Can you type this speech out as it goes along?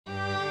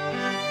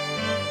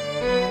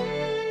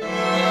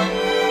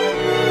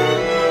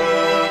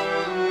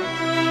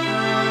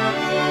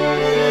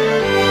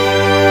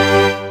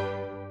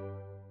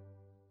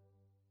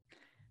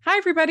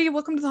everybody.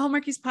 Welcome to the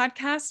Hallmarkies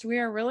podcast. We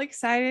are really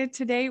excited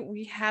today.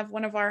 We have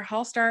one of our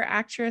Hall Star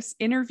actress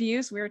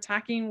interviews. We are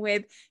talking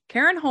with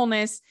Karen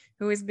Holness,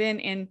 who has been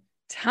in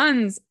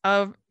tons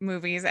of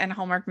movies and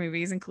Hallmark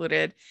movies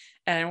included.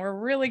 And we're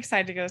really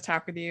excited to get to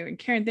talk with you. And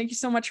Karen, thank you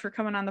so much for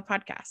coming on the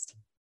podcast.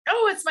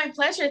 Oh, it's my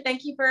pleasure.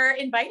 Thank you for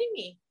inviting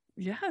me.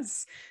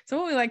 Yes. So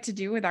what we like to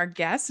do with our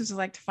guests is we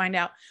like to find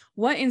out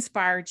what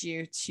inspired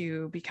you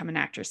to become an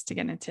actress, to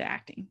get into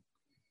acting.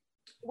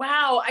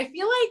 Wow. I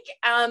feel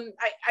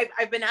like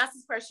I've been asked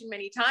this question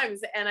many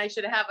times and I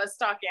should have a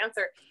stock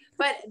answer,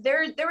 but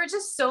there were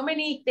just so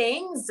many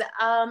things.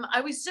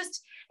 I was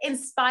just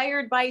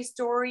inspired by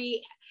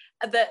story,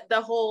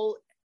 the whole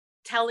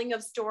telling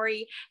of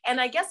story.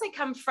 And I guess I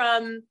come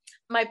from,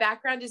 my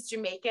background is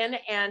Jamaican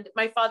and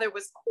my father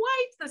was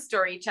quite the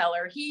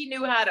storyteller. He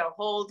knew how to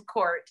hold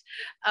court.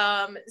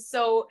 And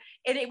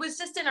it was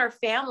just in our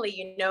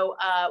family,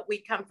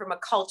 we come from a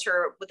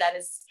culture that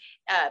is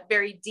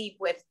very deep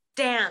with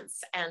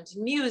dance and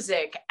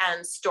music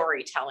and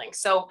storytelling.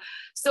 So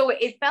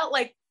it felt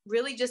like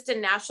really just a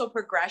natural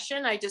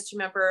progression. I just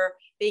remember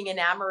being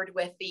enamored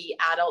with the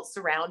adults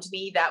around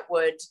me that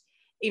would,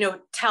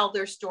 tell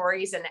their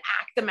stories and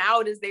act them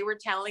out as they were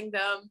telling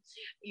them,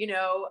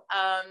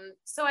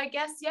 so I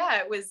guess,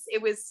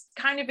 it was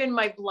kind of in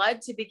my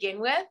blood to begin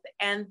with.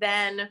 And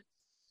then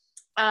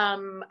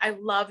I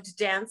loved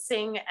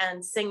dancing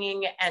and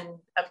singing and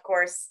of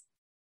course,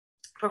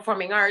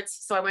 performing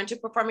arts. So I went to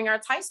performing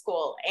arts high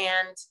school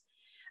and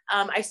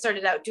I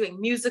started out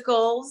doing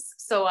musicals.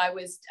 So I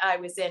was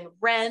in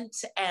Rent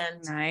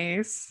and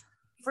Nice.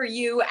 For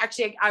You,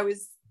 actually,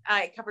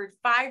 I covered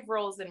 5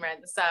 roles in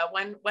Rent. So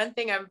one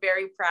thing I'm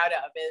very proud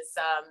of is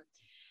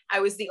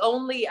I was the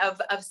only of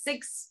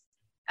 6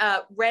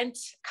 Rent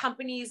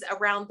companies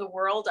around the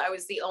world. I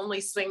was the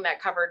only swing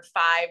that covered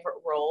 5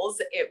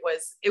 roles. It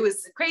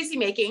was crazy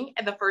making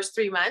in the first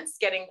 3 months,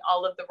 getting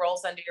all of the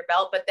roles under your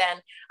belt. But then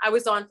I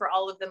was on for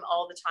all of them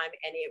all the time,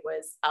 and it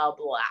was a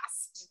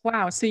blast.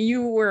 Wow. So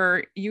you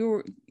were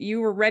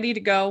ready to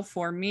go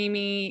for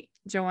Mimi,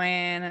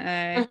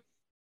 Joanne,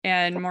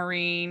 and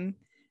Maureen,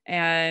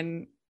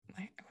 and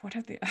what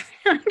are the other?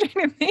 I'm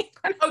trying to think.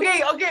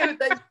 Okay. Look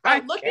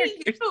at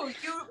you.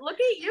 Look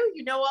at you.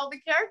 You know all the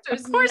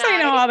characters. Of course,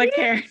 I know all the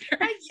characters.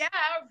 Yeah,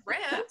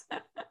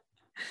 Rent.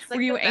 Were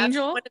you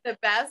Angel? One of the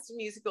best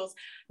musicals.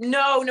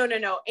 No.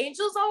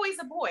 Angel's always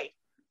a boy.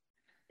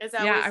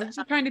 I was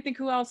just trying to think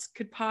who else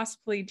could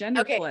possibly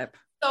gender flip.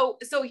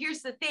 So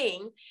here's the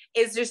thing: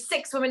 is there's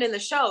 6 women in the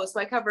show, so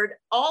I covered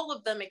all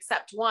of them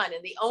except one,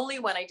 and the only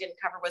one I didn't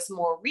cover was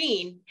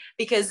Maureen,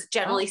 because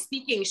generally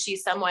speaking,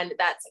 she's someone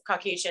that's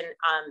Caucasian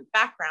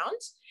background,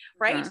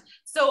 right? Uh-huh.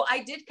 So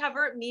I did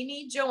cover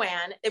Mimi,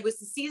 Joanne. It was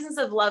the Seasons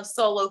of Love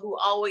solo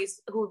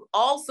who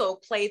also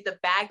played the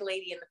bag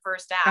lady in the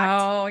first act.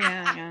 Oh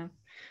yeah.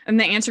 And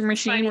the answering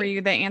machine, were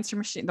you the answer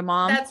machine, the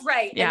mom? That's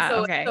right.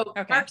 Yeah. And so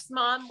Mark's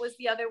mom was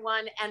the other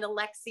one, and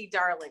Alexi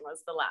Darling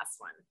was the last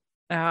one.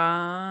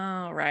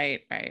 Oh,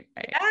 right.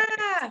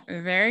 Yeah.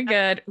 Very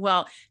good.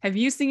 Well, have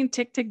you seen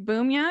Tick, Tick,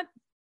 Boom yet?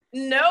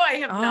 No, I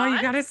have not. Oh, you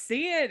got to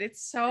see it.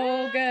 It's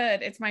so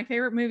good. It's my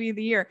favorite movie of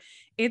the year.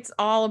 It's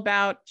all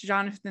about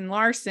Jonathan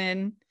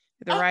Larson,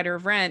 the writer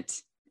of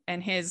Rent,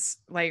 and his,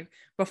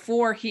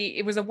 before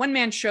it was a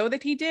one-man show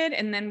that he did.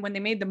 And then when they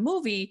made the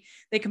movie,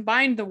 they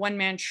combined the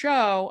one-man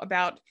show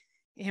about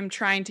him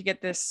trying to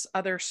get this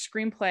other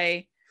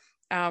screenplay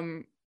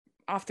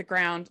off the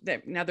ground,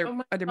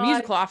 other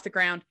musical off the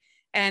ground.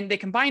 And they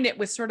combined it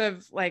with sort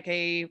of like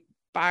a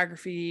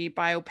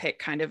biopic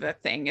kind of a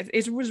thing.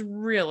 It was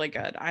really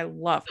good. I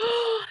loved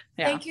it.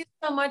 Yeah. Thank you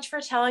so much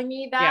for telling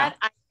me that.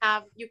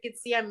 Yeah. You can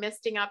see I'm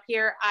misting up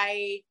here.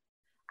 I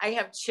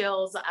have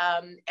chills.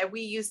 And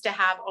we used to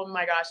have, oh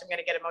my gosh, I'm going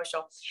to get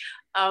emotional.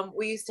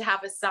 We used to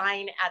have a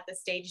sign at the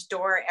stage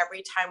door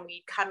every time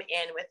we come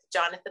in with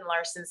Jonathan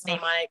Larson's name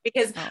on it.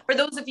 Because for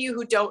those of you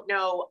who don't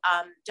know,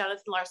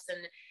 Jonathan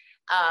Larson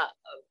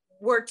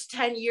worked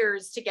 10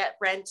 years to get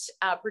Rent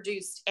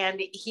produced, and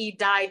he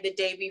died the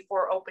day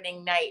before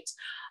opening night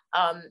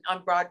on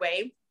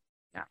Broadway.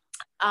 Yeah.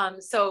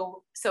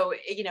 So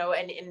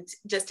and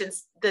just in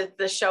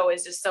the show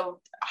is just so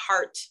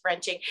heart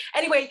wrenching.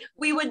 Anyway,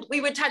 we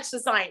would touch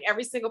the sign.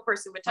 Every single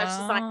person would touch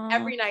the sign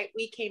every night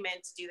we came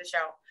in to do the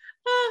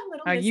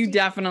show. You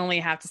definitely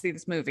have to see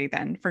this movie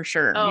then, for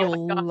sure.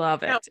 You'll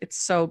love it. It's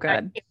so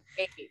good.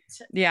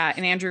 Yeah,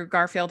 and Andrew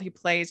Garfield, he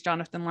plays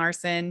Jonathan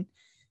Larson,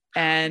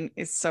 and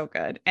it's so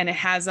good. And it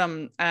has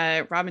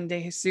Robin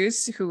De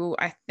Jesus, who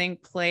I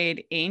think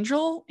played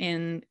Angel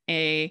in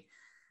the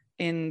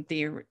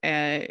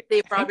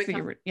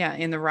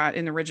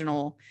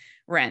original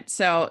Rent.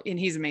 So, and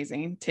he's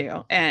amazing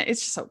too, and it's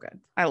just so good.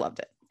 I loved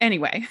it.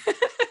 Anyway,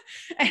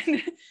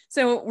 and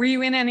so were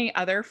you in any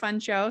other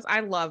fun shows? I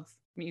love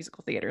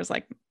musical theaters.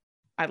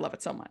 I love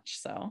it so much.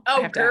 So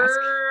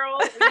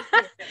girl,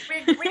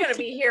 we're gonna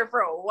be here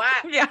for a while.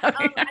 Yeah.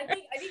 I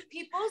think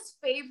people's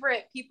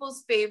favorite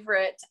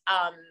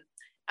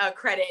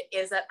credit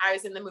is that I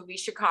was in the movie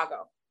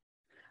Chicago.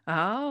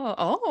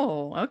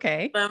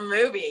 Okay. The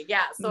movie.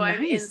 Yeah. So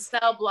I'm in Nice.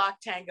 Cell Block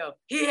Tango.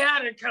 He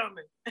had it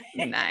coming.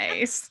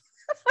 Nice.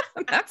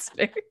 That's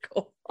very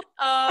cool.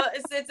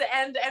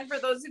 And for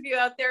those of you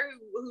out there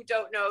who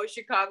don't know,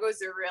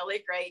 Chicago's a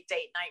really great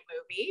date night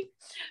movie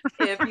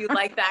if you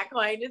like that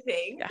kind of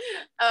thing. Yeah.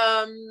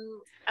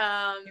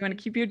 Um, You want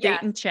to keep your date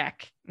yeah, in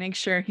check. Make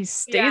sure he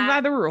stays yeah. by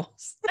the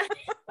rules.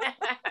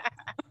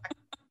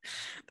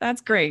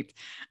 That's great.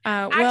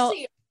 Well,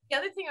 Actually, the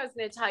other thing I was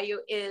going to tell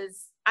you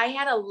is I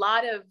had a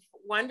lot of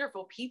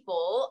wonderful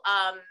people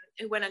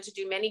who went on to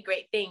do many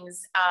great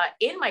things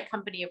in my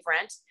company of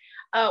Rent.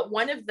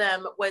 One of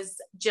them was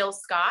Jill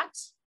Scott,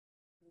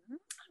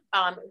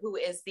 who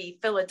is the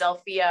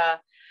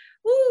Philadelphia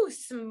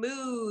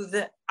smooth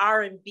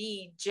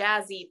R&B,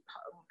 jazzy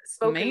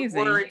spoken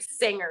amazing. word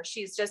singer.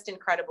 She's just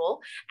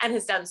incredible and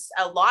has done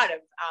a lot of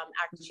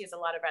acting. She has a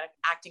lot of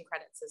acting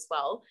credits as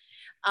well.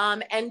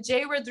 And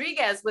Jay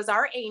Rodriguez was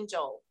our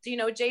angel. Do you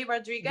know Jay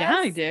Rodriguez? Yeah,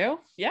 I do.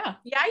 Yeah.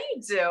 Yeah,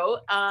 you do.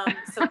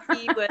 So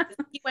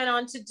he went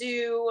on to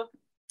do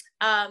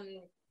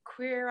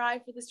Queer Eye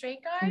for the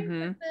Straight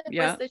Guy.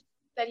 Yeah.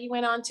 That he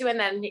went on to, and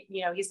then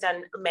he's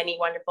done many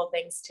wonderful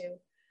things too.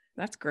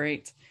 That's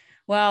great.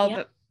 Well,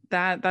 Yeah.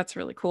 that's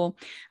really cool.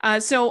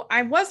 So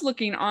I was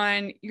looking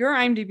on your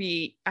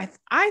IMDb.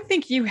 I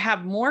think you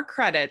have more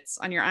credits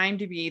on your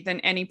IMDb than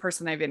any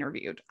person I've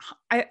interviewed.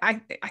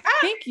 I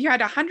think you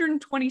had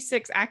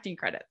 126 acting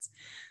credits.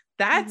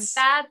 That's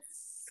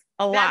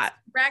a lot.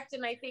 Correct,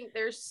 and I think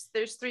there's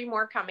 3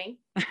 more coming.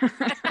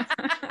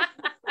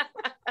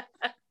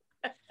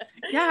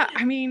 Yeah,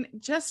 I mean,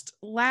 just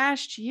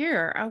last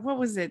year, what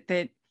was it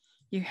that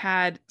you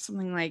had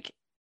something like,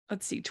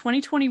 let's see,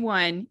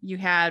 2021, you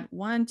had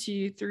 1,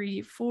 2,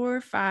 3,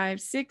 4,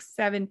 5, 6,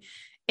 7,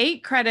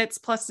 8 credits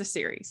plus the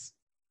series.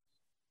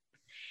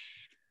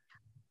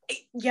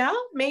 Yeah,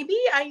 maybe.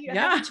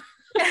 Yeah.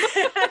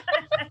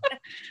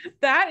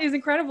 That is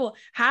incredible.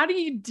 How do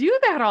you do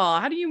that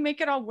all? How do you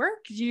make it all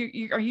work?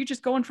 Are you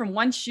just going from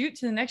one shoot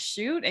to the next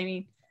shoot? I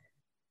mean,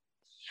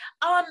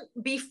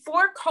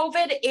 before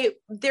COVID,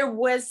 there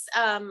was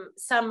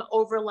some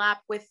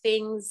overlap with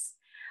things.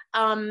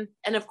 And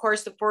of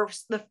course,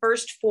 the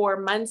first 4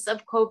 months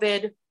of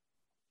COVID,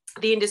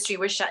 the industry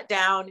was shut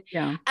down.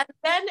 Yeah. And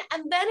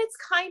then it's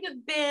kind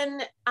of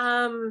been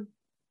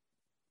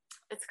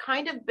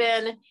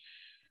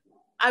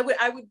I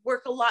would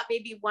work a lot,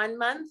 maybe 1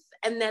 month,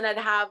 and then I'd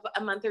have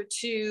a month or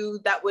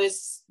 2 that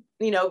was,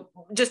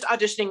 just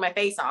auditioning my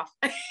face off.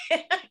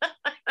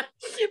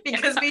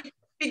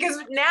 Because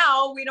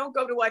now we don't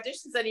go to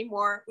auditions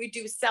anymore. We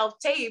do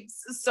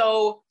self-tapes.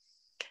 So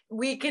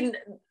we can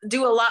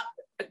do a lot.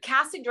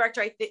 Casting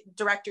director, I think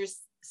directors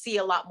see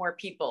a lot more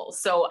people.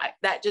 So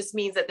that just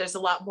means that there's a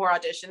lot more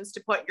auditions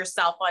to put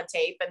yourself on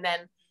tape. And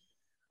then,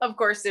 of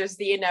course, there's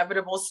the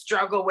inevitable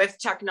struggle with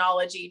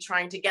technology,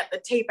 trying to get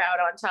the tape out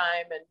on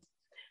time and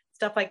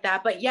stuff like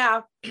that. But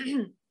yeah,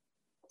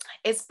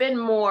 it's been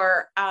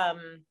more,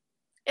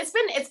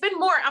 it's been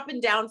more up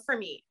and down for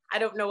me. I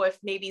don't know if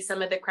maybe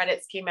some of the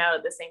credits came out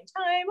at the same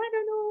time. I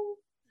don't know.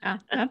 Yeah,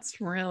 that's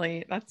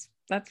great.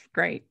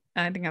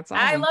 I think that's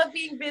awesome. I love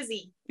being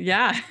busy.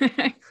 Yeah,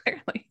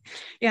 clearly.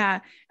 Yeah.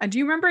 Do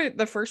you remember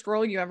the first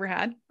role you ever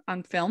had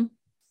on film?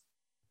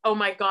 Oh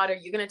my God. Are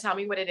you going to tell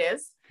me what it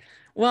is?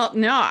 Well,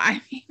 no,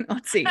 I mean,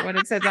 let's see what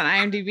it says on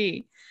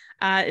IMDb.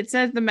 It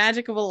says The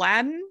Magic of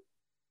Aladdin.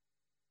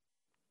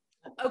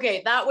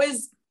 Okay. That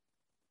was,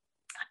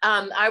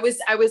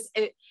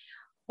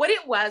 what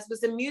it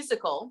was a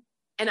musical,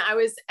 and I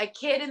was a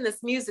kid in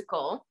this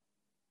musical,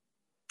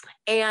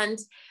 and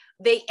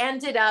they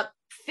ended up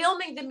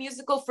filming the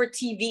musical for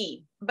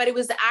TV, but it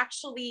was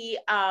actually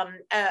a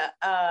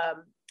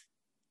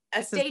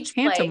stage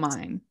play.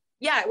 Pantomime.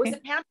 Yeah, it was a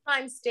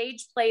pantomime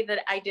stage play that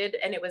I did,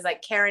 and it was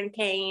like Karen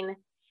Kane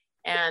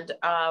and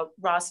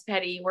Ross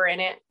Petty were in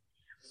it.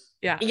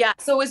 Yeah.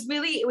 So it was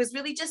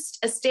really just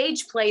a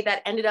stage play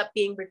that ended up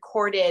being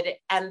recorded,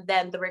 and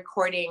then the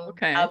recording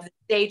of the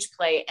stage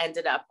play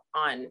ended up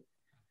on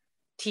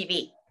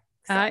TV.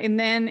 So. And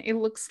then it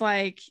looks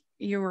like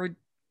you were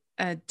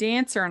a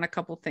dancer on a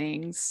couple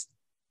things.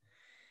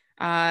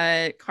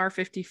 Car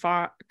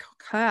 54,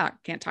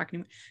 can't talk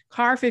anymore.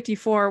 Car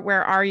 54,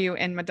 Where Are You?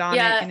 And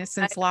Madonna,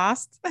 Innocence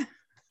Lost.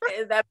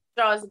 That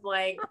draws a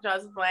blank.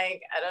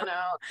 I don't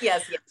know.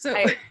 Yes. So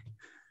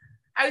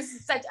I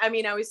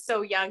was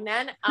so young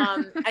then.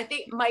 I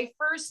think my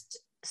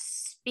first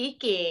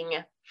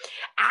speaking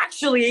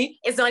actually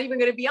is not even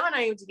going to be on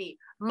IMDb.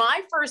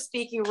 My first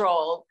speaking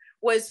role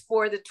was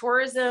for the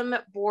Tourism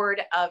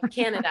Board of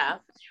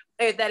Canada.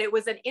 That it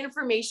was an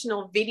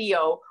informational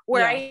video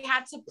where I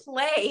had to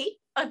play.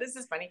 Oh, this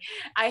is funny.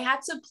 I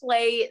had to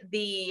play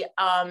the.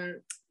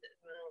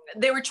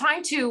 They were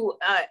trying to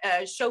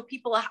show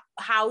people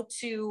how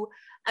to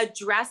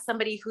address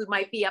somebody who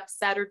might be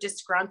upset or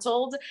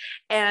disgruntled,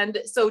 and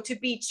so to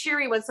be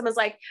cheery when someone's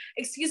like,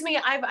 "Excuse me,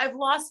 I've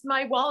lost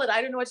my wallet.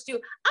 I don't know what to do."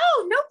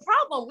 Oh, no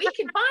problem. We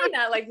can find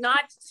that. Like,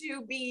 not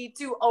to be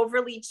too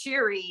overly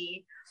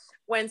cheery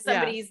when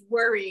somebody's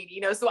worried, you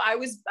know. So I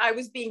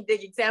was being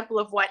the example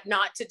of what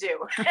not to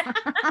do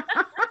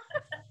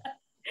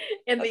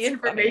in the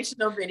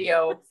informational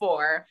video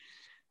for.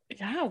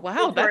 Yeah,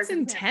 wow, that's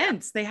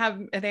intense. They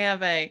have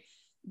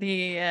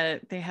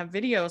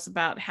videos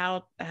about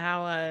how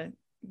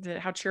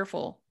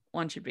cheerful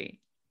one should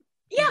be.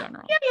 Yeah.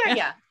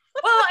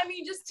 Well, I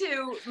mean, just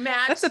to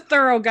match. That's a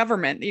thorough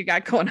government you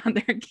got going on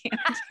there in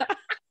Canada.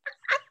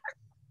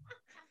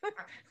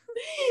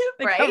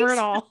 They cover it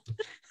all.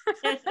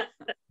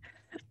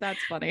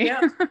 That's funny.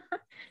 Yeah.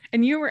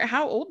 And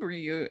how old were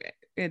you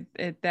at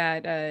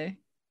that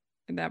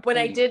point? When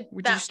I did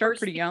did you start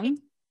pretty young?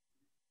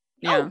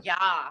 Yeah. Oh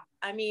yeah.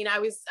 I mean,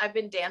 I've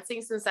been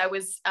dancing since I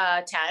was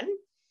 10.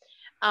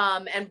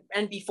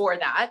 And before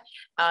that,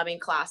 in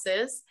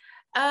classes.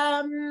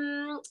 Are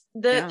you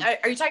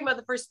talking about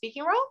the first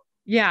speaking role?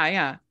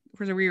 Yeah.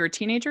 Were you a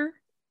teenager?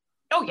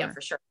 Oh yeah,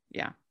 for sure.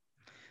 Yeah.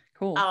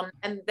 Cool.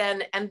 And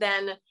then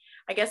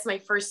I guess my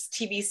first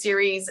TV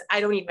series,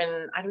 I don't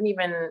even,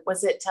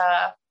 was it,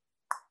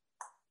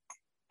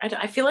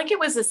 I feel like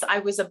I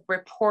was a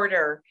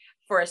reporter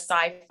for a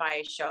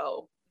sci-fi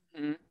show.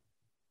 Mm-hmm.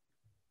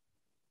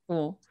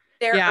 Cool.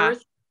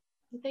 Earth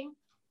thing?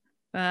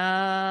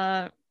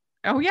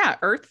 Oh yeah,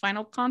 Earth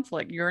Final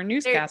Conflict. You're a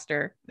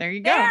newscaster. There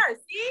you go.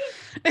 See?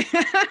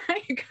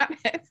 You got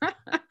it.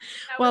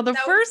 The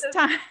first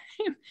time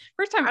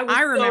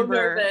I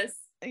remember. So nervous.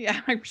 Yeah,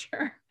 I'm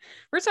sure.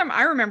 First time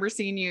I remember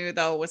seeing you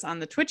though was on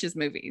the Twitches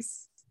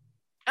movies.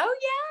 Oh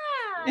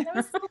yeah, that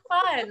was so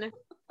fun.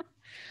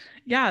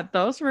 Yeah,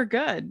 those were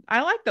good.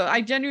 I like those.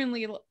 I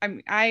genuinely,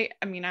 I'm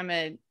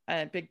a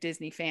big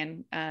Disney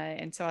fan,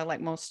 and so I like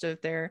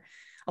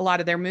a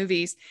lot of their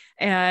movies,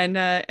 and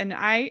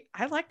I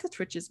like the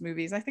Twitches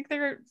movies. I think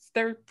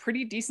they're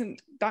pretty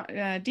decent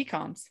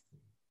decoms.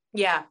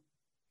 Yeah,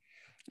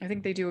 I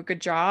think they do a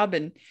good job,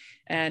 and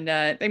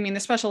I mean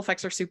the special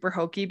effects are super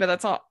hokey, but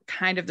that's all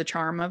kind of the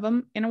charm of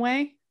them in a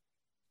way.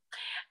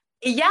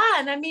 Yeah,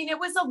 and I mean it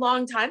was a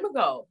long time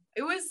ago.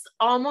 It was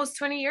almost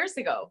 20 years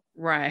ago.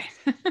 Right.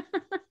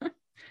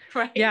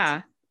 Right.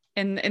 Yeah,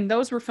 and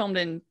those were filmed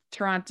in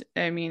Toronto.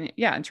 I mean,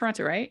 yeah, in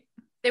Toronto, right?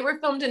 They were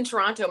filmed in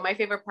Toronto. My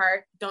favorite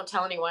part, don't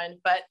tell anyone,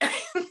 but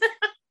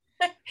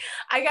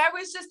I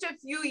was just a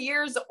few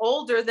years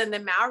older than the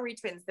Maori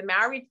twins. The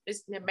Maori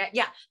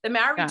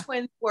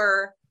twins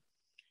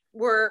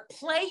were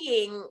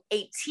playing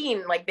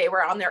 18, like they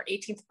were on their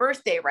 18th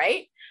birthday,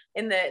 right?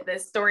 In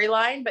the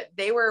storyline, but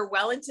they were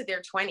well into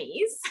their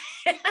 20s.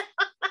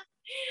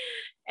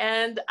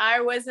 And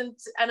I was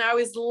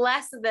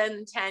less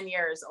than 10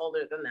 years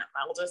older than them.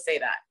 I'll just say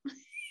that.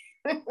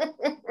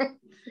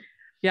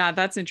 Yeah,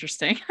 that's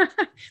interesting.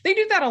 They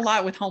do that a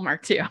lot with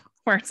Hallmark too,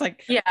 where it's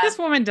like, this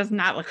woman does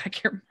not look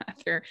like your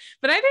mother.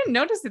 But I didn't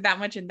notice it that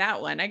much in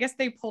that one. I guess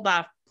they pulled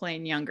off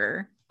playing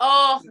younger.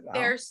 Oh,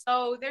 they're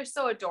so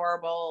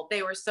adorable.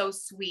 They were so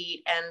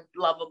sweet and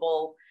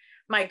lovable.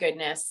 My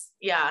goodness.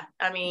 Yeah.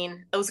 I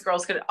mean, those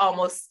girls could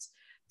almost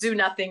do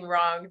nothing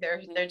wrong.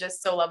 They're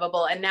just so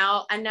lovable. And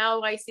now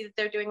I see that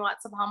they're doing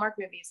lots of Hallmark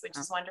movies, which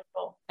is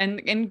wonderful.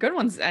 And good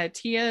ones.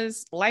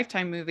 Tia's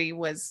Lifetime movie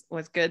was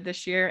good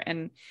this year.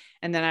 And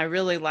then I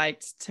really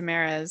liked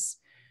Tamara's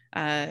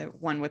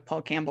one with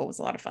Paul Campbell. Was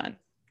a lot of fun.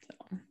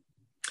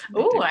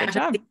 So, good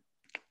job.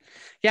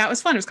 Yeah, it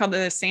was fun. It was called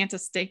the Santa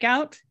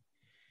Stakeout.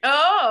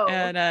 Oh,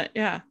 and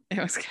yeah, it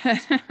was good.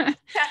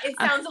 It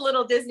sounds a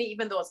little Disney,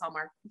 even though it's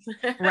Hallmark.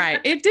 Right.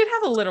 It did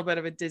have a little bit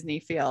of a Disney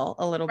feel,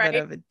 a little bit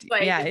of it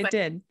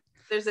did.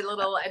 There's a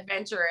little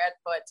adventure at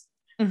foot.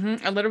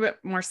 Mm-hmm. A little bit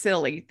more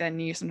silly than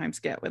you sometimes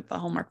get with the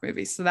Hallmark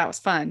movies. So that was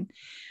fun.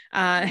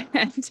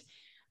 And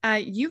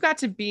you got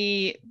to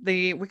be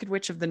the Wicked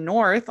Witch of the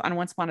North on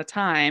Once Upon a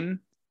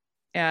Time.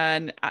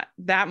 And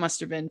that must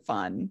have been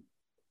fun.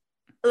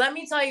 Let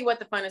me tell you what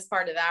the funnest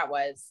part of that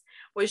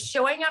was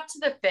showing up to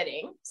the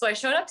fitting. So I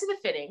showed up to the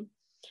fitting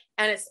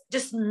and it's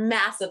just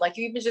massive. Like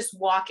you even just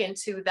walk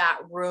into that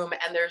room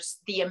and there's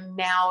the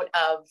amount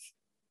of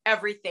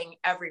everything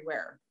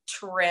everywhere,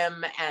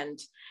 trim. And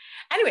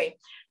anyway,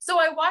 so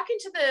I walk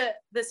into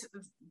this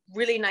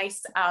really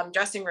nice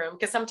dressing room,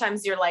 because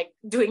sometimes you're like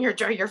doing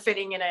your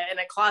fitting in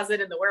a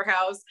closet in the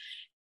warehouse.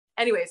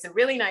 Anyway, it's a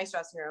really nice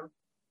dressing room.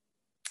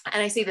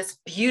 And I see this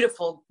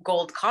beautiful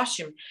gold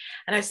costume.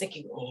 And I was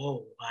thinking,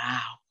 oh,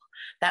 wow,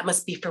 that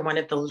must be for one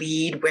of the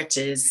lead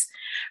witches,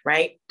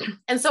 right?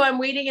 And so I'm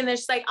waiting and then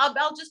she's like,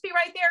 I'll just be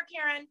right there,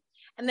 Karen.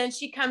 And then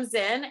she comes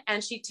in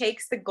and she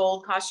takes the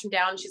gold costume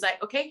down. And she's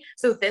like, okay,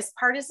 so this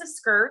part is the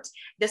skirt.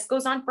 This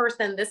goes on first,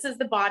 then this is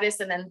the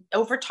bodice. And then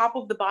over top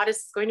of the bodice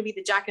is going to be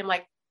the jacket. I'm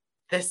like,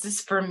 this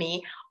is for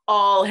me,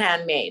 all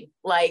handmade.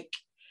 Like,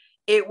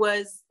 it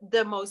was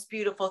the most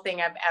beautiful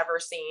thing I've ever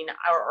seen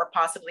or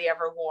possibly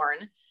ever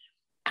worn.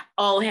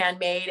 All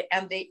handmade,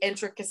 and the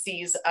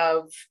intricacies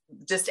of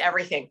just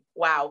everything.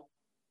 Wow.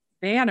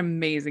 They had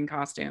amazing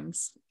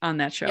costumes on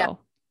that show. Yeah.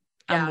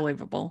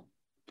 Unbelievable.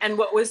 And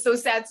what was so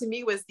sad to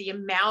me was the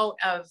amount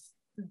of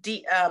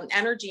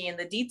energy and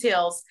the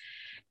details.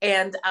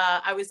 And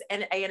I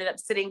ended up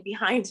sitting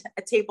behind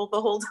a table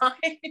the whole time.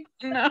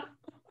 No.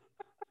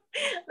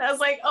 And I was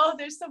like, oh,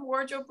 there's some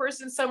wardrobe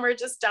person somewhere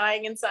just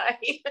dying inside.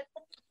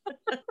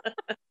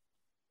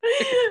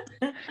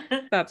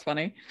 That's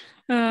funny.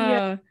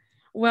 Yeah.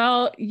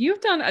 Well, you've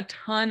done a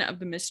ton of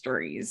the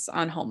mysteries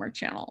on Hallmark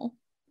Channel.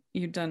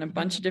 You've done a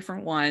bunch of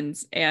different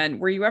ones. And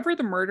were you ever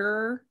the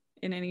murderer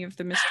in any of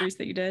the mysteries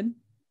that you did?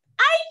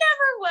 I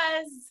never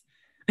was.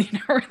 You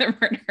never were the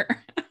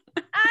murderer.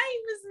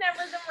 I was never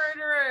the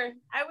murderer.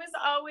 I was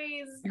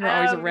always. You were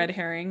always a red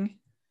herring,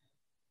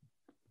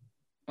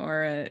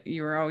 or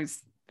you were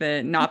always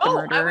not the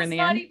murderer in the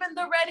end. I was not even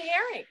the red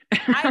herring.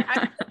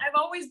 I've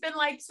always been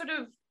like sort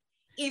of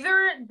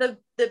either the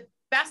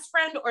best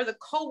friend or the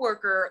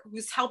coworker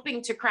who's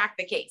helping to crack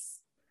the case.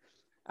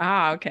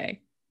 Ah, okay,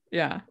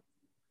 yeah,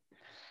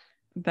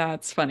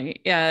 that's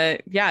funny. Yeah,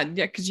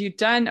 because you've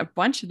done a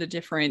bunch of the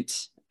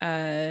different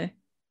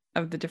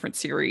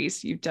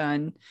series. You've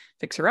done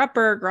Fixer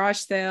Upper, Garage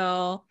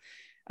Sale,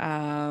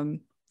 oh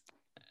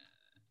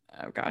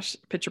gosh,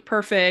 Picture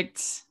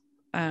Perfect.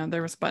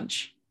 There was a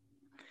bunch.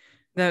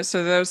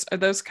 So those are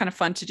those kind of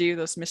fun to do,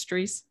 those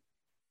mysteries?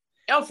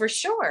 Oh, for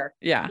sure.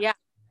 Yeah. Yeah.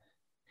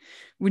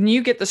 When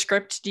you get the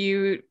script, do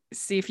you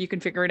see if you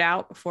can figure it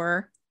out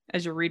before,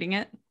 as you're reading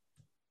it,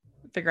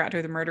 figure out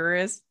who the murderer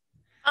is?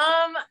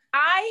 I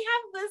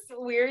have this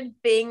weird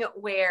thing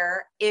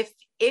where if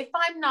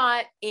I'm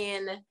not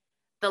in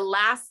the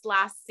last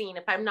scene,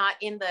 if I'm not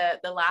in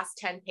the last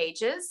 10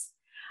 pages,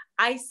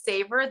 I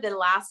savor the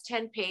last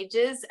 10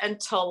 pages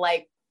until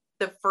like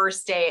the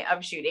first day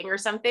of shooting or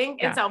something.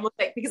 Yeah. It's almost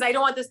like, because I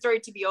don't want the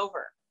story to be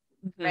over.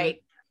 Mm-hmm.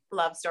 Right.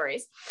 Love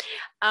stories.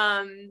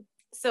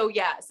 So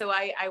yeah, so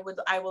I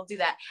will do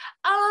that.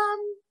 I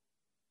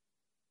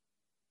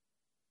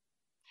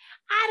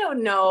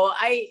don't know.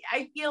 I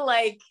feel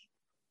like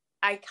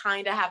I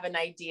kind of have an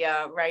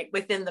idea right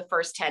within the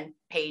first 10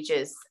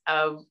 pages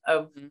of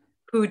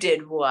who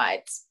did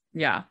what.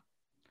 Yeah.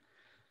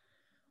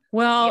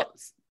 Well, yeah.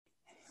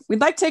 We'd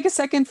like to take a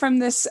second from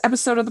this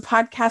episode of the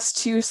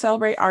podcast to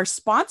celebrate our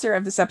sponsor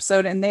of this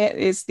episode, and that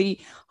is the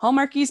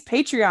Hallmarkies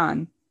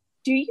Patreon.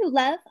 Do you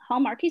love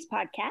Hallmarkies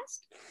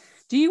podcast?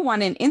 Do you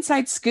want an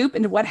inside scoop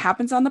into what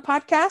happens on the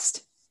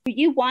podcast? Do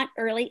you want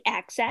early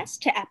access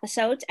to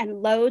episodes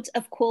and loads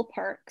of cool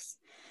perks?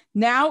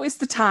 Now is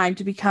the time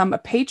to become a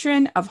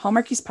patron of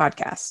Hallmarkies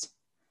podcast.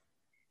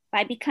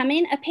 By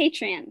becoming a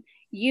patron,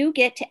 you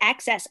get to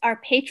access our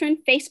patron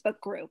Facebook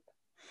group.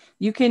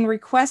 You can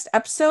request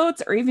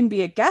episodes or even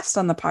be a guest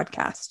on the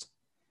podcast.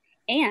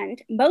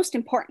 And most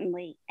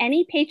importantly,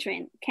 any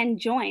patron can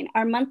join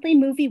our monthly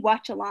movie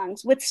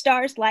watch-alongs with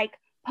stars like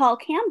Paul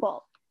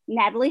Campbell,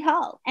 Natalie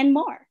Hall, and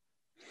more.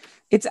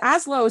 It's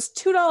as low as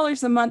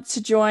 $2 a month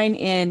to join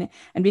in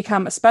and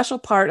become a special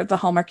part of the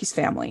Hallmarkies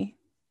family.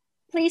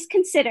 Please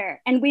consider,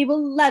 and we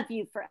will love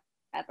you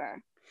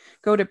forever.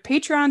 Go to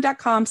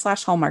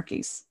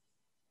patreon.com/Hallmarkies.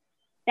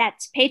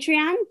 That's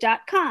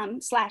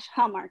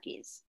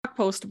patreon.com/Hallmarkies.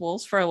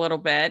 Postables for a little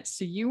bit.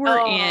 So you were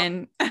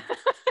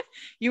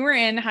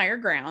in Higher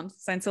Ground.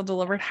 Signed, Sealed,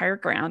 Delivered, Higher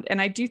Ground. And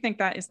I do think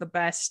that is the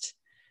best.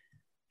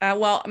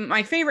 Well,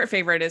 my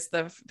favorite is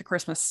the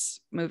Christmas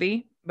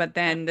movie, but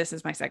then this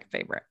is my second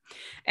favorite.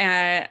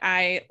 And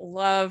I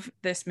love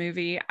this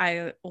movie.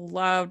 I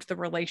loved the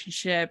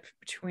relationship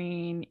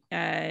between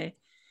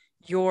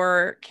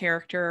your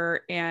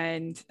character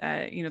and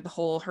the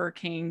whole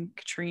Hurricane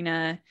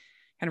Katrina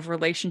kind of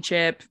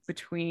relationship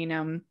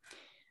between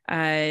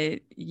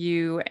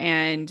you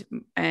and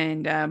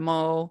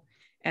Mo,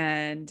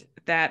 and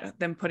that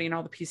them putting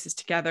all the pieces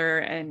together.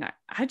 And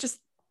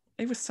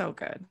it was so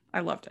good. I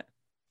loved it.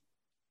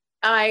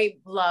 I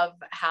love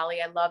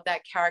Hallie. I love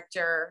that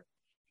character.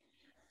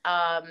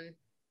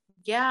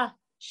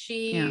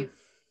 She's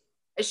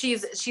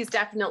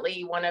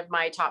definitely one of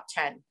my top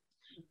 10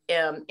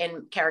 in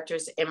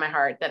characters in my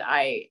heart that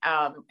I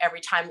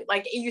every time,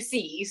 like you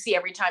see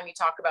every time you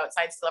talk about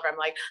Signed, Sealed, Delivered, I'm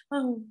like,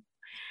 oh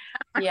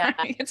yeah.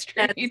 It's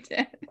true.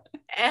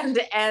 And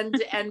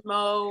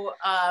Mo,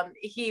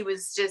 he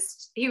was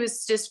just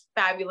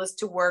fabulous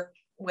to work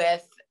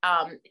with.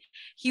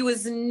 He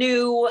was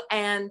new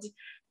and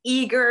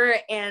eager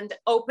and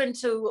open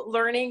to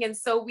learning, and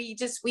so we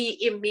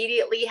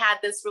immediately had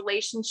this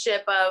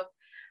relationship of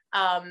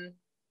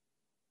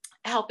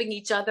helping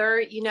each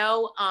other,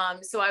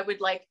 so I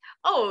would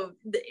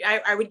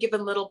I would give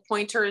him little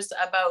pointers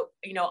about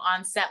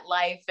on set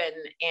life,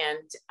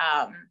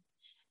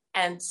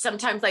 and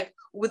sometimes like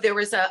there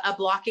was a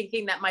blocking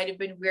thing that might have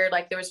been weird.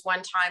 Like there was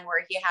one time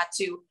where he had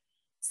to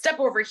step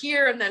over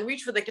here and then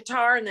reach for the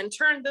guitar and then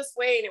turn this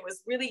way, and it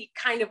was really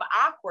kind of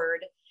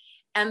awkward.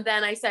 And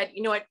then I said,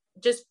 you know what,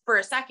 just for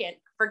a second,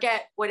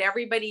 forget what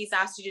everybody's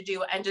asked you to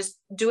do and just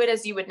do it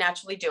as you would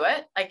naturally do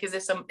it. Like, if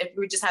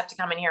we just have to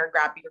come in here and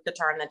grab your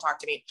guitar and then talk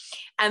to me.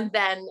 And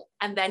then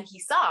he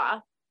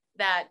saw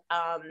that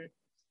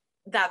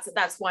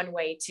that's one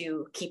way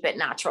to keep it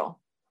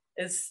natural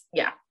is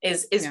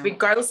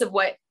regardless of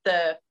what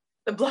the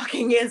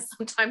blocking is.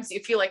 Sometimes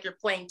you feel like you're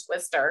playing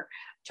Twister,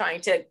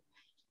 trying to,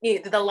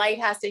 the light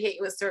has to hit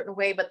you a certain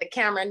way, but the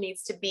camera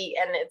needs to be,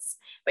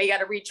 but you got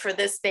to reach for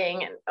this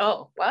thing. And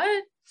oh,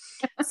 what?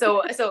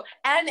 So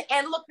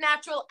and look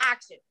natural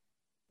action.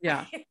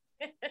 Yeah.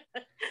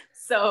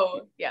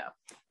 So yeah.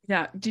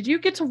 Yeah. Did you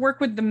get to work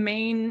with the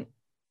main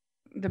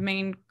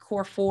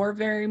core four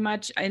very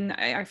much? And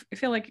I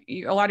feel like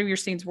a lot of your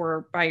scenes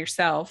were by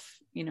yourself,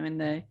 in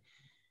the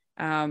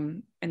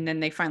and then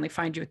they finally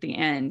find you at the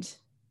end.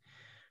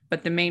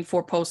 But the main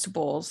four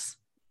postables,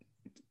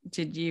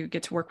 did you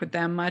get to work with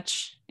them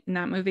much in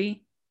that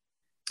movie?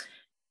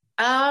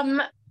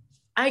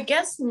 I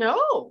guess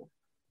no.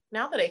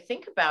 Now that I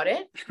think about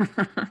it.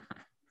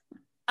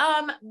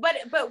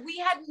 But we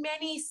had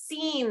many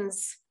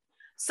scenes.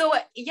 So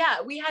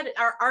yeah, we had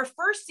our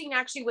first scene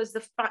actually was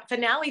the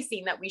finale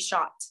scene that we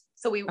shot.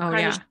 So we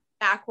kind of shot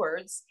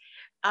backwards.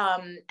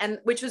 And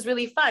which was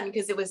really fun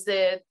because it was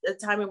the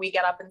time when we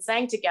got up and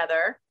sang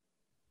together.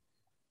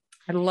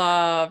 I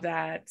love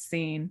that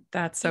scene.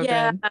 That's so good.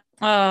 Oh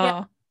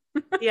yeah.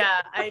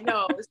 Yeah, I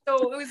know.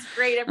 So it was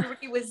great.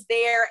 Everybody was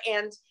there,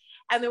 and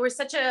there was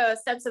such a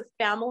sense of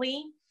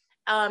family,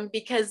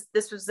 because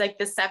this was like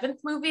the 7th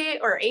movie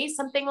or 8th,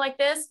 something like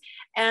this,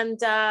 and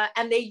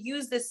they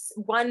used this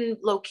one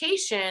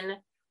location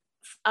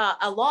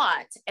a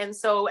lot, and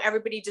so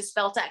everybody just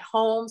felt at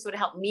home. So it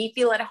helped me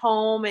feel at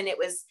home, and it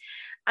was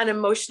an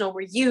emotional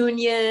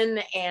reunion,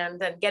 and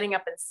then getting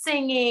up and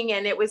singing,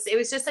 and it was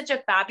just such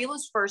a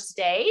fabulous first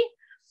day.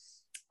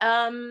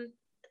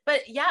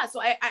 But yeah,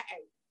 so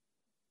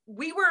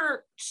we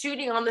were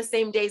shooting on the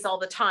same days all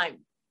the time,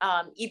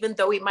 even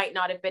though we might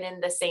not have been in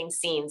the same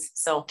scenes.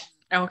 So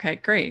okay,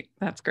 great.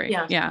 That's great.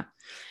 Yeah.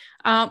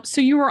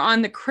 So you were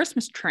on the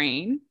Christmas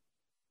train.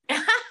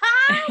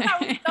 That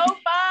was so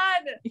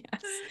fun.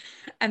 Yes.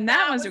 And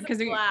that was because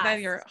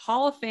your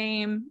Hall of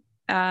Fame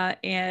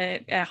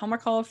and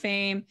Hallmark Hall of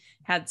Fame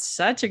had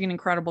such an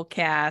incredible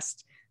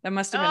cast. That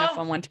must have been a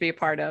fun one to be a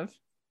part of.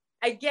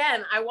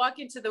 Again, I walk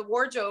into the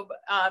wardrobe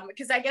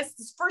because I guess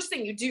it's the first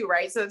thing you do,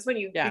 right? So it's when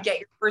you get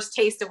your first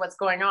taste of what's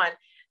going on.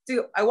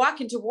 So I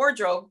walk into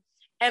wardrobe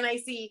and I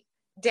see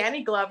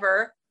Danny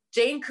Glover,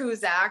 Jane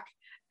Cusack,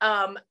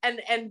 and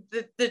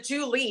the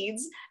 2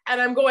 leads, and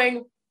I'm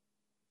going,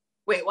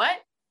 wait, what?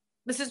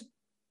 Is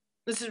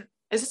this a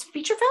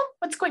feature film?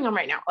 What's going on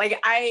right now? Like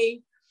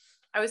I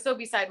was so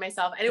beside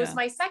myself, and it was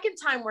my second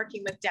time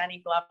working with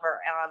Danny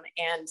Glover,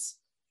 and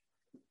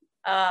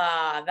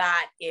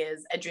that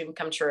is a dream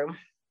come true.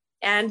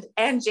 And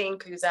Jane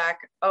Cusack,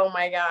 oh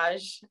my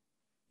gosh.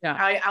 Yeah.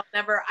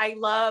 I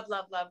love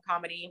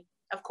comedy,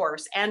 of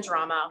course, and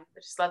drama. I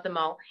just love them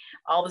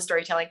all the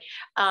storytelling.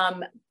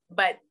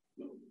 But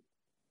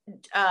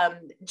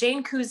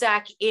Jane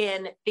Cusack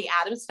in The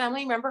Addams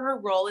Family, remember her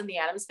role in The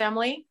Addams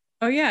Family?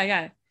 Oh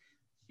yeah.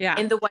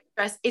 In the white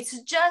dress. It's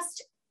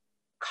just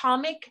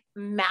comic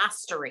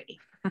mastery.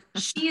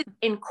 She's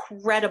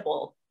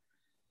incredible.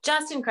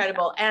 Just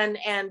incredible.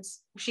 And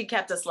she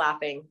kept us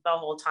laughing the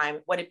whole time.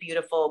 What a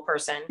beautiful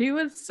person. She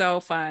was so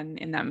fun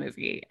in that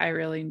movie. I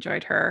really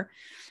enjoyed her.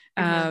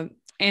 Mm-hmm.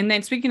 And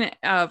then speaking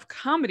of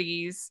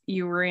comedies,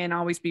 you were in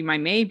Always Be My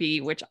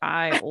Maybe, which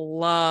I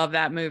love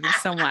that movie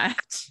so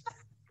much.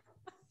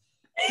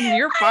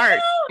 Your part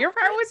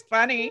was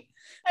funny.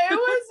 It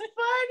was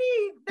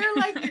funny. They're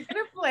like, you're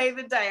going to play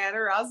the Diana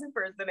Ross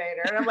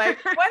impersonator. And I'm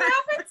like, what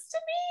happens to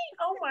me?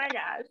 Oh my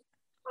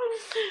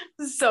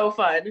gosh. So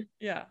fun.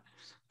 Yeah.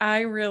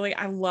 I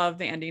love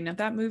the ending of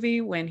that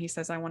movie when he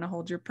says, I want to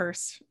hold your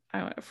purse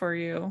for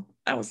you.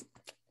 That was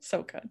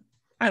so good.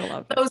 I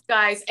love it. Those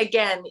guys,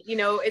 again,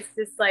 it's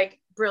just like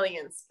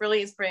brilliance.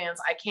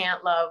 I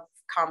can't love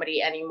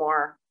comedy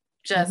anymore.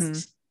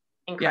 Just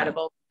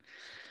incredible. Yeah.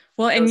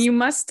 Well, and you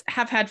must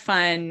have had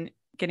fun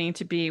getting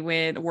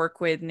to work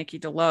with Nikki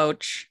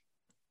DeLoach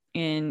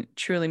in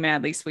Truly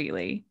Madly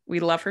Sweetly. We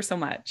love her so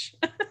much.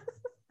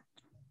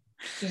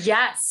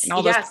 Yes. And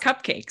all those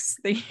cupcakes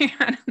that you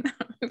had in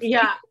that movie.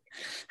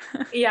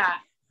 Yeah.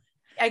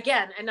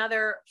 Again,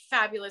 another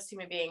fabulous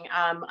human being.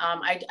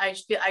 I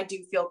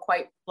do feel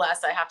quite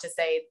blessed, I have to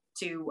say,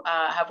 to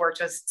have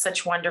worked with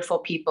such wonderful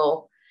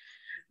people.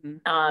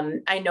 Mm-hmm.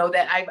 I know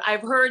that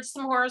I've heard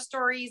some horror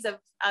stories of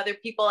other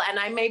people, and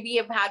I maybe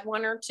have had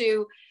one or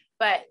two,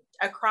 but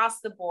across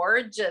the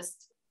board,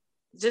 just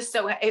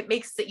so it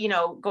makes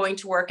going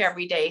to work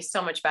every day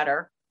so much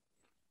better.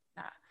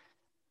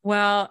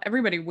 Well,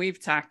 everybody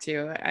we've talked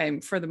to,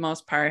 for the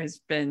most part, has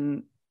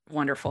been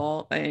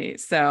wonderful.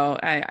 So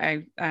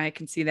I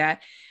can see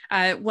that.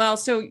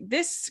 So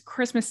this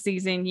Christmas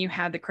season, you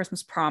had The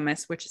Christmas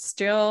Promise, which is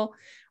still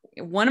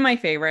one of my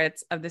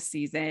favorites of the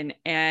season.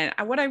 And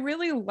what I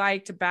really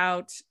liked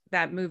about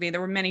that movie,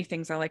 there were many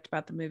things I liked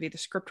about the movie. The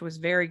script was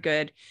very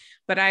good,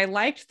 but I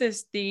liked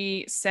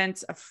the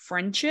sense of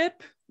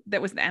friendship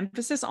that was the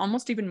emphasis,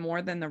 almost even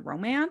more than the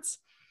romance.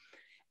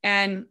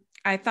 And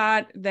I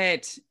thought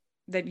that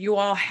you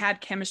all had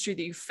chemistry,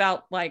 that you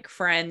felt like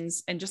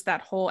friends, and just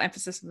that whole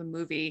emphasis of the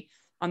movie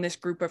on this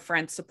group of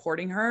friends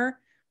supporting her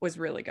was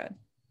really good.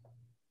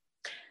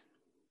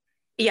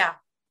 Yeah,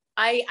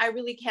 I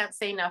really can't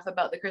say enough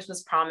about The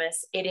Christmas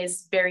Promise. It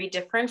is very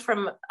different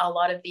from a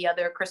lot of the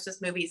other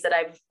Christmas movies that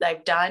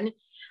I've done.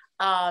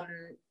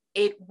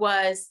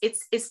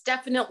 It's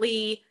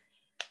definitely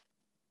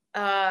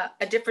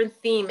a different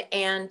theme.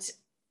 And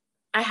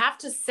I have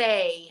to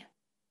say,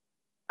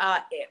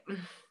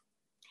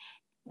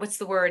 what's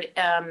the word?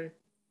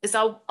 It's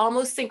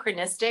almost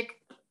synchronistic,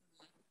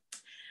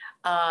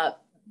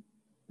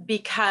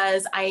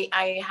 because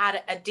I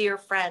had a dear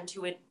friend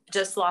who had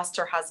just lost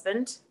her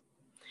husband,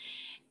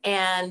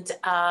 and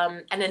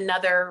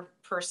another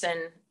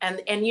person,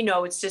 and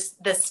it's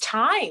just this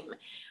time.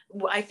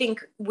 I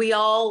think we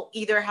all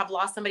either have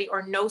lost somebody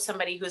or know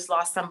somebody who's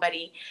lost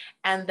somebody,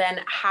 and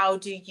then how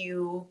do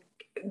you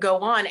go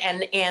on?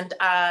 And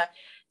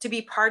to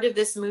be part of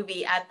this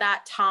movie at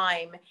that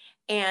time,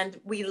 and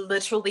we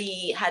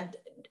literally had,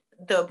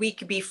 the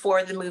week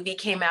before the movie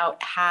came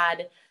out,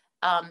 had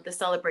the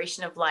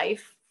celebration of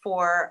life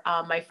for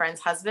my friend's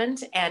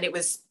husband, and it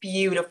was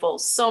beautiful.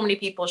 So many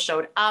people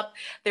showed up.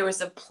 There was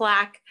a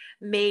plaque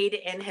made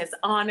in his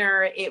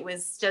honor. It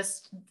was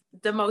just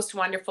the most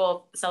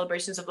wonderful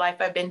celebrations of life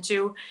I've been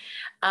to.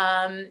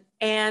 And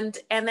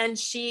then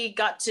she's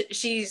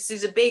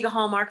a big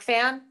Hallmark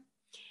fan,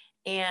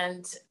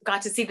 and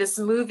got to see this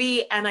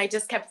movie, and I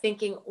just kept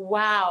thinking,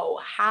 wow,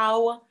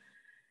 how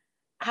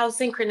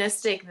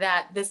synchronistic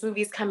that this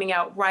movie is coming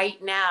out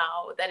right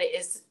now, that it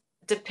is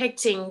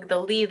depicting the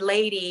lead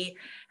lady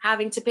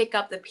having to pick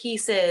up the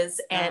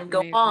pieces and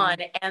go on,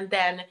 and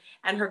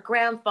her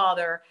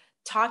grandfather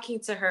talking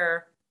to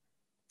her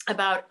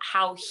about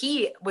how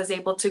he was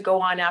able to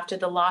go on after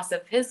the loss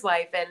of his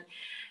wife. And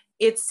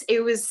it's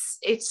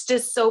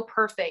just so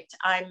perfect.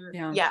 I'm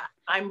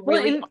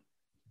really honored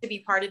to be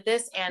part of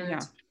this.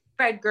 And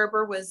Fred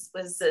Gerber is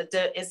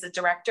the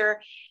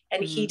director,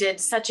 and he did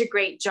such a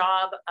great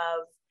job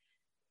of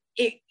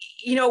it.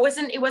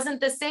 It wasn't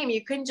the same.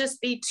 You couldn't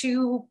just be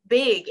too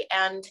big,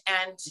 and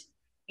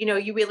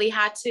you really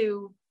had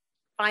to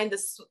find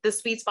the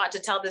sweet spot to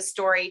tell this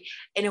story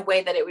in a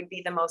way that it would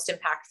be the most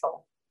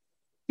impactful.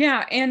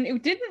 Yeah, and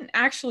it didn't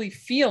actually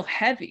feel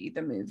heavy,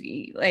 the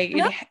movie. Like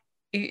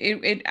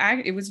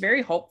it was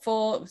very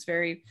hopeful. It was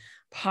very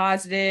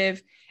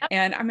positive.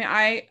 And I mean,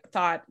 I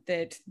thought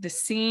that the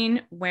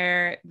scene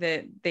where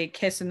they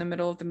kiss in the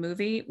middle of the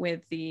movie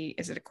with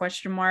is it a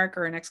question mark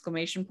or an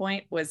exclamation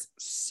point, was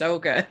so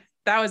good.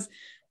 That was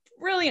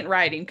brilliant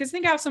writing. Because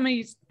think how so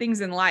many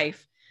things in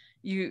life,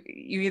 you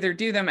either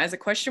do them as a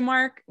question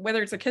mark,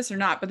 whether it's a kiss or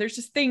not, but there's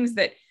just things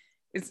that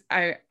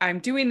I'm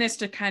doing this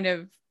to kind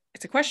of,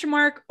 it's a question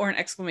mark or an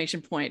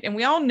exclamation point, and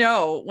we all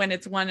know when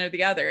it's one or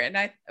the other. And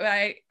I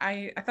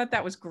thought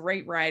that was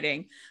great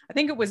writing. I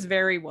think it was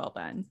very well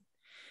done.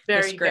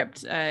 The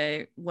script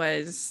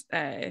was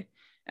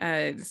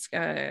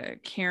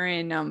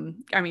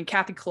Karen.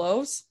 Kathy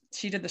Cloves.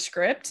 She did the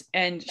script,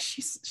 and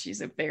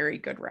she's a very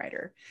good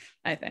writer.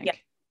 I think. Yeah.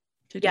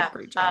 She did a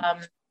great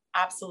job.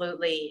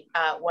 Absolutely,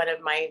 one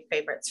of my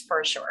favorites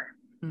for sure.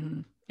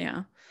 Mm-hmm.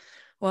 Yeah.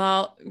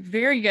 Well,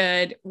 very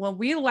good. Well,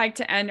 we like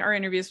to end our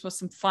interviews with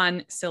some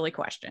fun, silly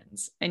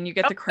questions, and you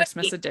get the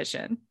Christmas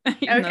edition.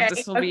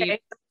 This will be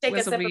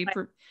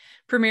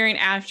premiering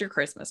after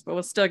Christmas, but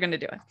we're still going to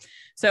do it.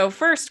 So,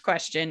 first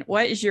question: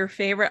 what is your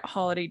favorite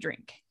holiday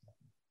drink?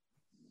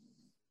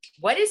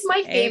 What is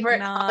my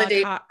favorite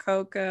holiday? Hot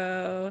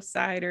cocoa,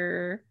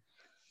 cider.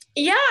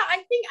 Yeah,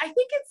 I think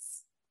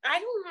it's, I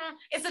don't know.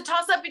 It's a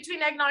toss up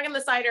between eggnog and the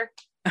cider.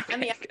 Okay.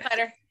 And the apple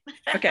cider.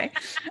 Okay.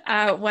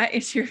 What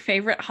is your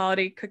favorite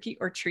holiday cookie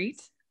or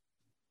treat?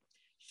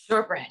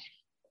 Shortbread.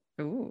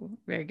 Ooh,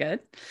 very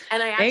good.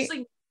 And I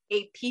actually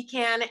ate a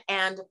pecan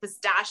and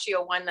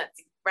pistachio one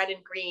that's red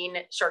and green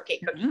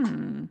shortcake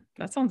cookie.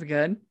 That sounds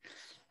good.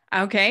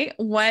 Okay.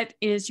 What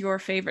is your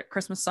favorite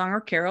Christmas song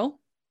or carol?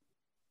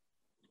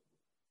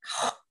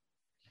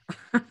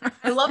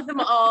 I love them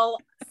all.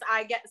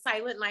 I get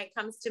Silent Night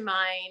comes to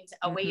mind,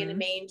 Away in a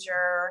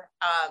Manger.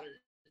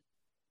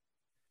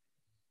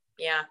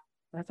 Yeah.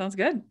 That sounds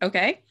good.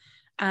 Okay.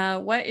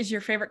 What is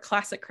your favorite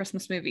classic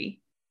Christmas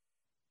movie?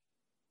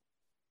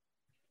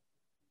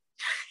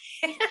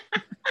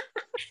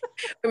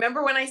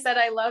 Remember when I said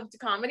I loved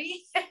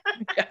comedy?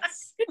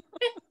 Yes.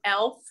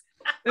 Elf.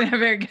 Yeah,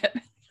 very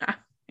good.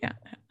 Yeah.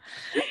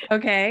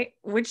 Okay.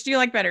 Which do you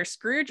like better,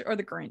 Scrooge or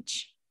the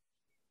Grinch?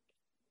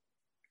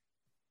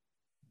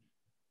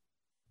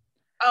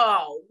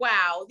 Oh,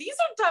 wow. These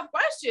are tough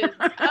questions.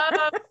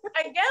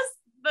 I guess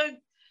the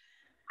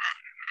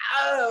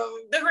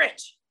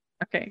Grinch.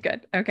 Okay,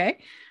 good.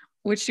 Okay.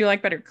 Which do you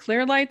like better,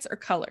 clear lights or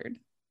colored?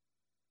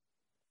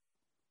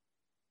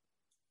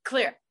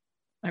 Clear.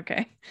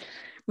 Okay.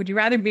 Would you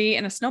rather be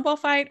in a snowball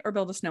fight or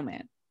build a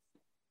snowman?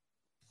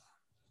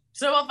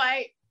 Snowball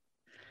fight.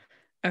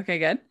 Okay,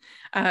 good.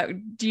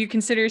 Do you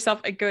consider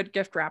yourself a good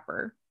gift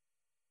wrapper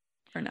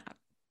or not?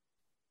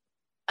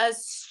 A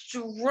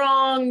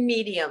strong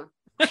medium.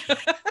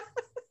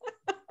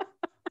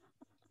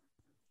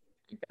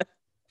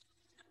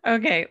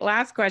 Okay,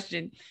 last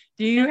question.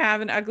 Do you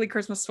have an ugly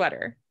Christmas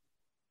sweater?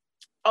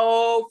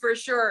 Oh, for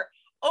sure.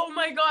 Oh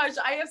my gosh,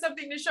 I have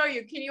something to show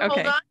you. Can you hold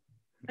on?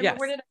 Yes.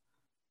 Where did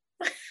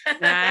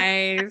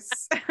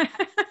Nice.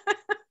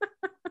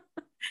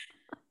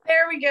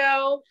 There we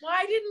go.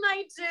 Why didn't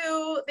I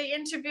do the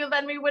interview?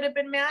 Then we would have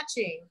been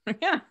matching.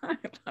 Yeah, I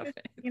love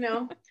it. You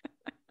know,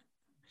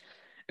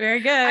 very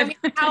good. I mean,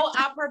 how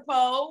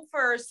apropos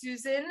for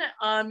Susan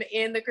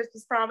in the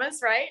Christmas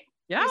Promise, right?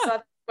 Yeah, you saw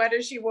the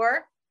sweater she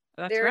wore.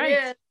 That's there right.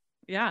 it is.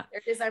 Yeah,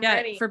 there it is. I'm yeah.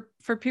 ready.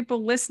 For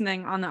people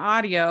listening on the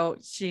audio,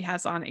 she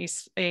has on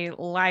a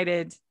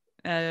lighted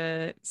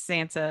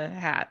Santa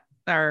hat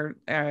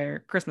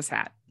or Christmas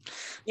hat. So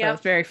yep.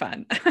 it's very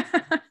fun.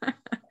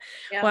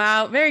 Yep.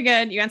 Wow, very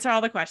good. You answer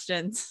all the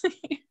questions.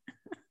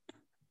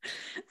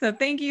 So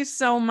thank you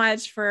so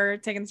much for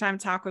taking the time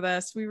to talk with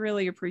us. We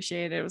really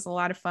appreciate it. It was a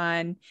lot of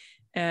fun.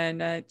 And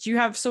do you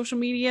have social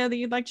media that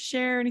you'd like to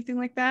share, anything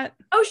like that?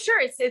 Oh,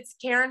 sure. It's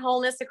Karen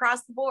Holness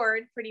across the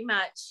board, pretty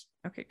much.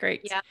 Okay,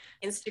 great. Yeah.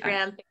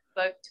 Instagram,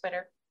 Facebook,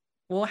 Twitter.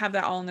 We'll have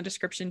that all in the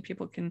description.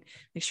 People can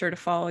make sure to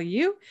follow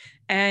you.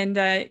 And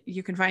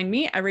you can find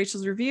me at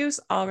Rachel's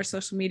Reviews, all of our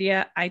social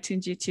media,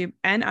 iTunes, YouTube,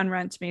 and on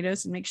Rotten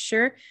Tomatoes. And make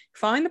sure you're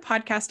following the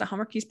podcast at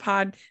Hallmarkies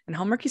Pod and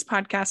Hallmarkies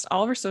Podcast,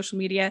 all of our social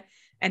media.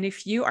 And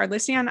if you are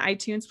listening on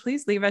iTunes,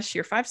 please leave us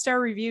your 5-star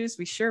reviews.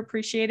 We sure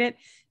appreciate it.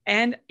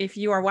 And if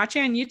you are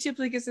watching on YouTube,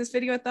 please give this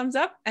video a thumbs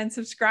up and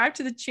subscribe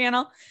to the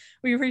channel.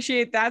 We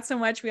appreciate that so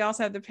much. We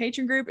also have the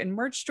Patreon group and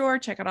merch store.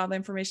 Check out all the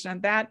information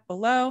on that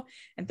below.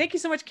 And thank you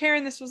so much,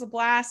 Karen. This was a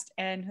blast.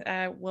 And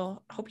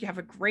we'll hope you have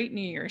a great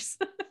New Year's.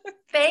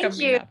 Thank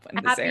you.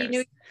 Happy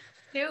New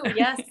Year too.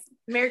 Yes.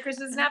 Merry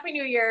Christmas and Happy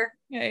New Year.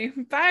 Okay.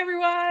 Bye,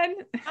 everyone.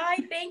 Bye.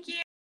 Thank you.